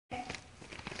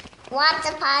Once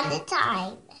upon a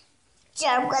time,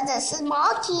 there was a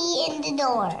small key in the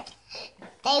door.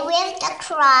 They whipped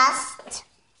across,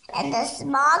 and the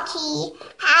small key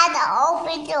had an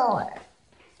open door.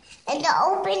 And the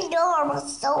open door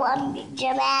was so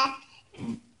dramatic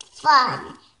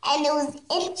fun. And it was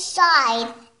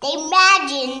inside. They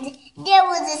imagined there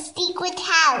was a secret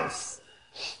house.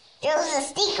 There was a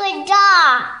secret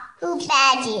jar who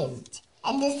imagined.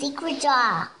 And the secret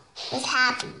jar was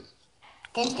happy.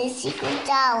 Then the secret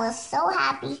jar was so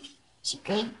happy she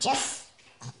could just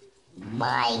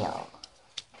smile.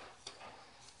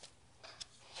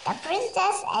 The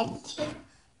princess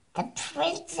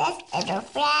and her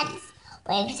friends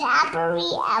lived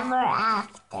happily ever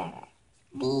after.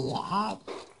 The end.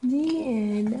 The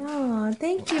end. Oh,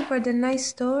 thank you for the nice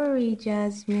story,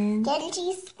 Jasmine. Can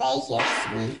she stay here,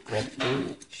 sweet, with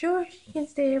me? Sure, she can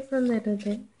stay here for a little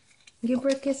bit. Give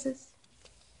her kisses.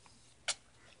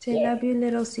 Say, love you,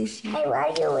 little sissy. I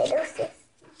love you, little sis.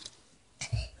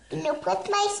 Can you put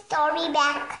my story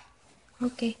back?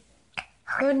 Okay.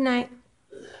 Good night.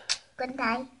 Good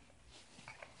night.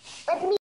 Let me